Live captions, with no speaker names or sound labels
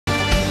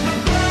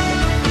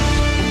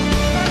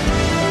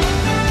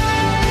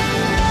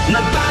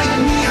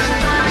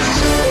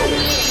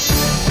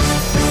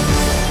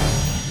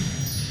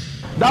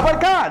Double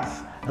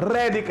Cards,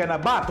 ready ka na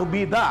ba to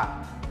be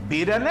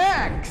the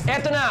next?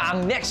 Eto na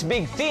ang next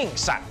big thing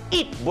sa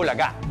Eat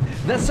Bulaga.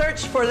 The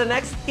search for the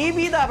next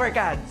EB Double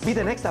Cards. Be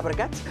the next Double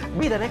Cards.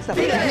 Be the next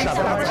Double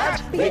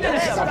Cards. Be the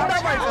next Double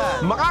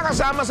Cards.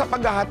 Makakasama sa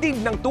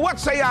paghahatid ng tuwa't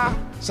saya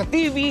sa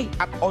TV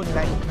at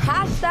online.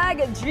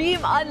 #Dream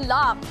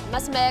Unlock.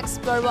 Mas may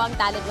explore mo ang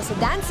talent mo sa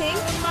dancing,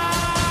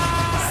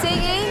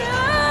 singing,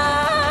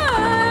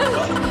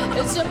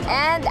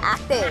 and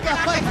acting.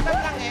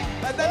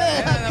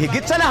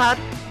 Higit sa lahat,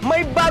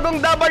 may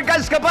bagong double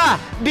cards ka pa!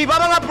 Di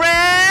ba mga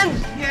friends?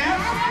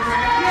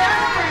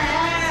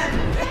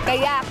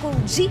 Kaya kung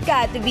G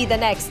ka to be the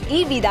next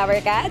EB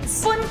Double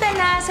Cards, Punta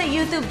na sa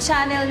YouTube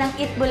channel ng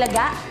Eat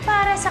Bulaga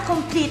para sa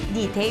complete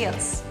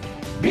details.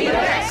 Be the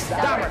next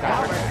Double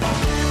Cards.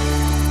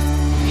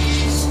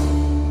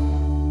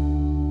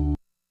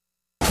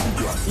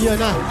 Yun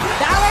na.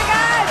 Double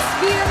Cards,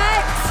 be the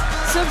next!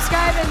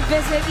 Subscribe and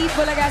visit Eat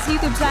Bulaga's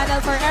YouTube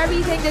channel for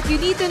everything that you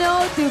need to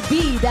know to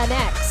be the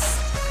next.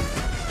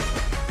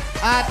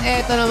 At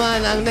eto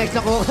naman, ang next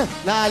ako,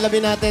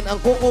 naalamin natin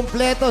ang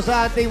kukumpleto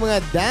sa ating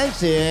mga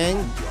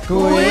dancing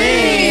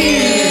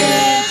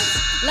queens!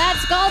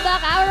 Let's call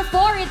back our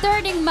 4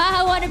 returning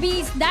Maha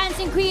wannabes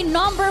dancing queen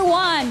number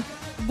 1,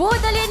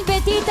 Budalin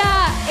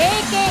Betita,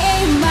 a.k.a.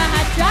 Maha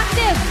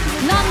Attractive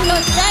ng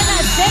Lucena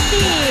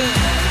City.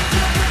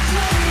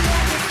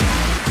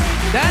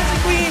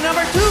 Dancing Queen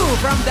number 2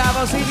 from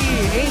Davao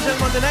City, Angel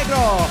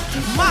Montenegro,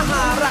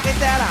 Maha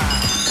Rakitera.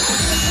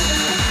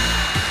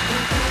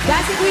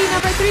 Dancing Queen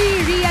number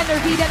 3, Rian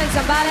Nervida ng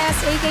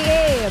Zambales,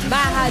 a.k.a.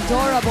 Maha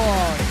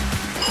Adorable.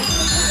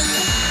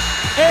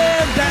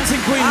 And Dancing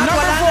Queen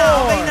number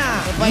 4. Okay na.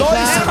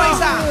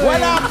 Loisa.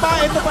 Wala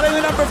pa. Ito pala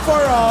yung number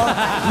 4, oh.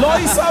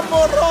 Loisa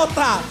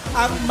Morota,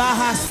 ang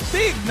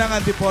mahastig ng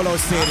Antipolo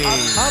City.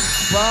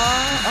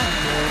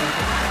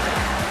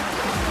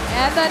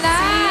 Eto na!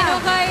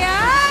 Sino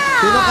kaya?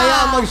 Sino kaya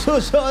ang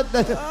magsusuot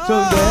ng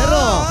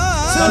sombrero?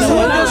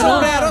 Susunod yung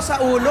sombrero sa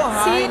ulo,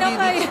 ha? Sino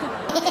kaya?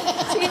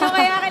 Sino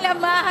kaya kila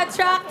Maha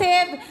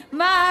Attractive,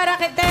 Maha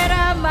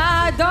Rakitera,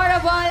 Maha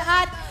Adorable,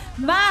 at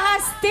Maha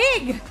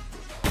Stig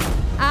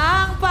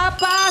ang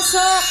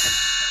papasok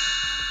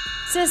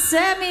sa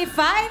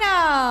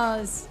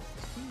semifinals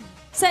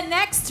sa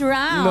next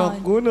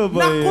round? Naku na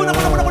ba yan?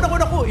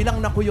 Naku.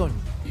 Ilang naku yun?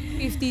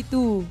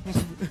 52.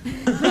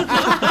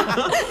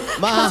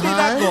 Mahan?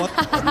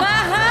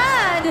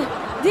 Mahan!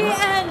 The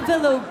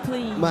envelope,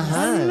 please.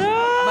 Mahan?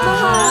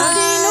 Mahan!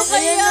 Sino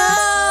kaya?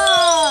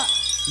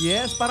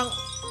 Yes, parang...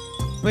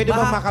 Pwede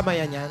ba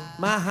makamayan yan?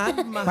 Mahad?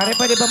 Pare,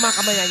 pwede ba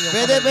makamayan yung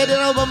Pwede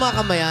raw ba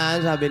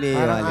makamayan, sabi ni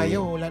Parang Wally.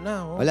 ayaw, wala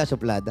na. Oh. Wala,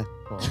 suplada.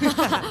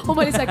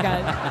 Umalis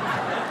agad.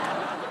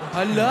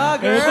 Hala,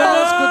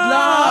 girls! Good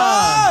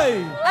luck!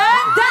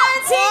 Ang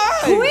Dancing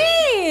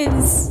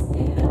Queens!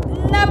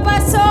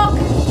 Napasok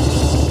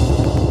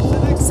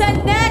sa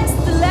next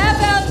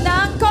level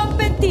ng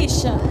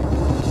competition.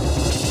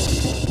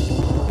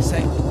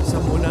 Isa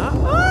muna?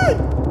 Ay!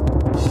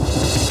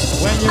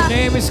 When your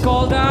name is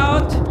called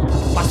out,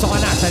 pasok ka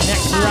na sa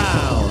next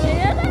round.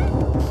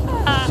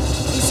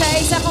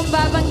 Isa-isa kong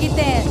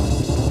babanggitin.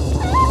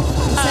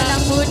 Isa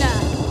lang muna.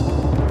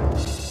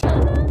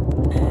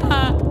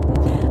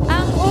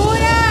 Ang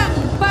unang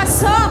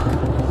pasok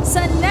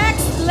sa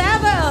next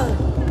level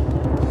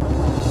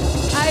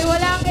ay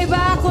walang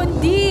iba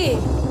kundi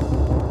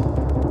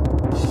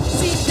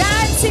si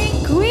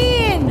Dancing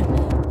Queen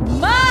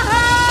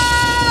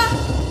Maha!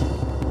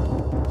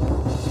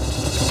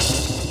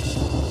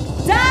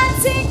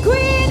 Dancing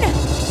Queen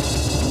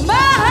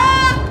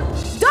Maha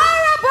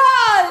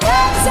Adorable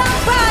ng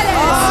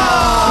Zambales!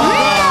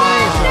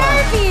 Rian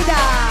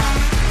Nervida!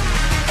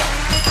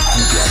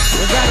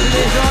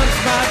 Congratulations,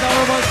 Maha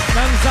Adorable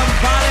ng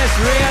Zambales,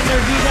 Rian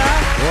Nervida.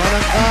 What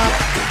an up.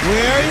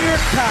 Wear your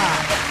cap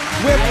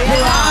with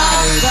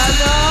pride.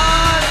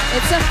 Ganon!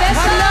 It's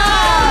official!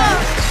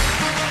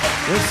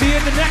 We'll see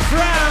you in the next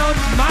round,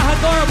 Maha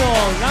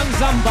Adorable ng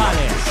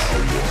Zambales.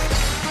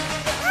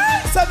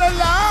 Sana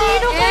lang!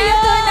 Sino kaya?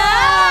 Eto na!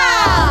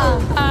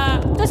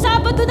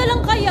 Kasabado na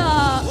lang kaya.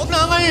 Huwag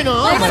na ngayon,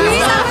 oh. Ay,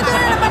 sweet! Sabi na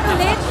naman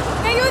ulit.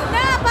 Ngayon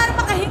na, para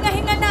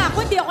makahinga-hinga na ako.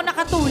 Hindi ako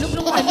nakatulog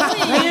nung ano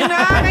eh.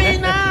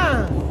 Ngayon na!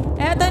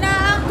 Eto na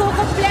ang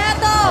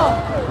kukumpleto.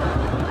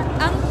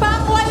 Ang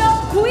pang-walong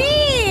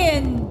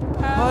queen.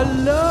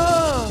 Hala!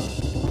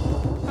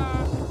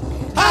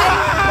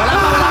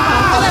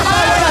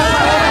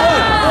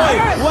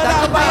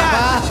 Wala pa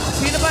yan!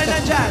 Sino ba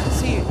nandyan?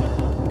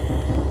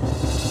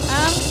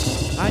 Ang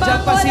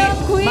Andiyan pa si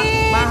pang-walong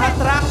queen. Maha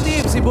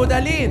Attractive, si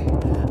Budalin.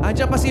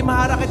 Andiyan pa si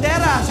Maha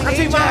Rakitera, si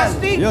Angel.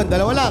 Yun,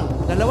 dalawa lang.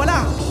 Dalawa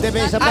lang. Hindi,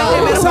 may isa pa. Ay,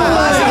 may isa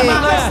pa. Si Stick.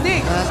 Maha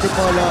Stick.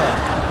 Antipolo.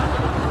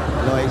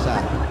 Loisa.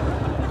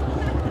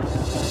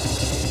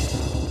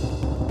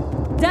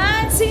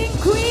 Dancing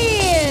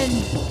Queen.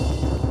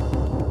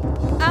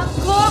 Ang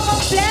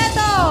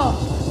kukumpleto.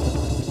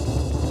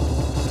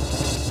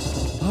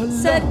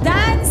 Sa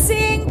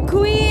Dancing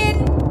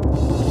Queen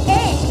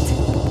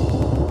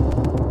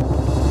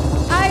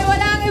 8 ay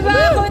walang iba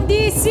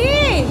kundi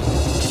si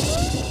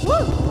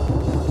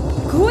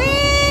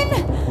Queen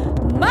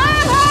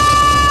Maja!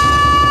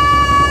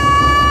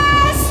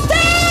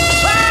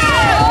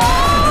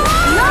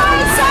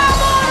 Loisa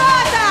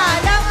Morota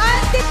ng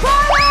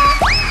Antipolo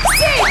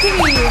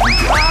City!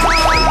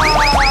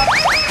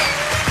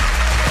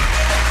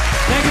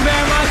 Thank you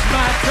very much,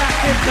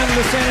 ma-attractive ng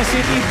Lucena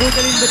City,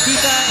 Budalin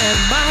Batita, and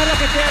Maja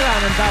Raquetera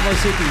ng Davao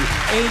City,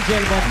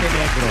 Angel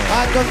Montenegro.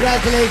 At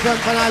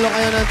congratulations, panalo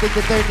kayo ng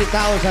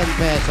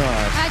 30,000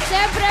 pesos. At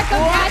syempre,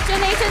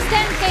 congratulations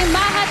din kay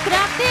Maha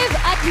Attractive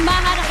at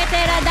Maha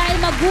Raquetera dahil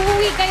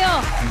mag-uwi kayo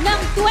ng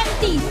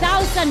 20,000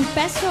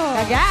 pesos.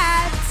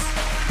 Agad!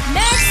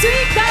 Next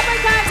week, Dapper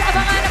Cats,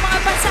 abangan ang mga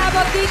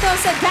pagsabog dito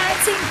sa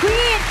Dancing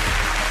Queen.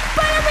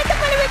 Palapit na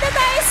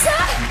tayo sa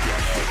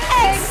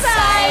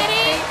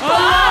Exciting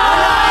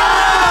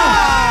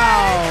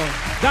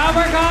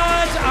Dapper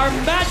Gods, our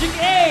Magic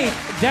 8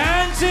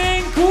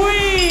 Dancing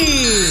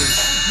Queen!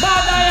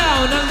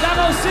 Madayaw ng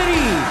Davao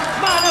City,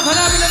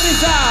 mahanap-hanapin ng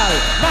Rizal,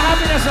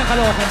 mahapinas ng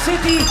Caloocan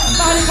City,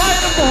 mahalipayan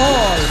ng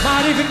Bohol,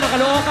 maharifik ng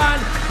Caloocan,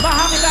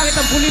 mahakit-akit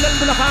ng Pulilan,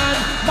 Bulacan,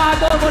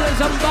 mahadormo ng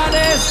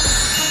Zambales,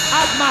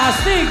 at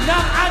mahastig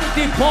ng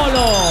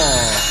Antipolo.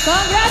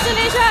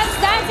 Congratulations,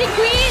 Dancing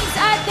Queens!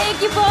 At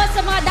thank you po sa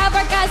mga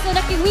Dapper Cats na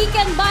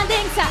naki-weekend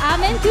bonding sa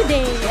amin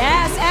today.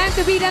 Yes, and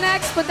to be the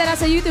next, punta na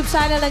sa YouTube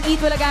channel ng Eat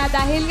Bulaga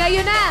dahil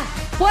ngayon na,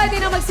 pwede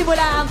na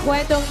magsimula ang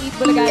kwentong Eat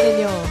Bulaga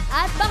ninyo.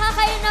 At baka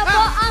kayo na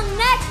po ang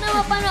next na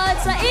mapanood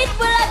sa Eat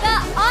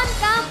Bulaga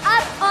on-cam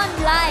at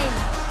online.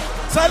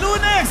 Sa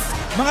Lunes,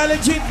 mga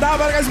legit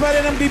Dabarkas pa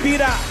rin ang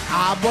bibira.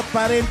 Abot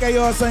pa rin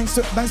kayo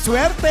ng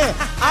swerte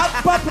at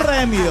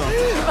papremyo.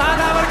 Mga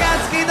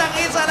Dabarkas,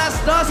 kitang-kita alas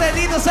 12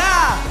 dito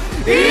sa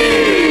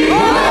Eat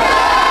Bulaga!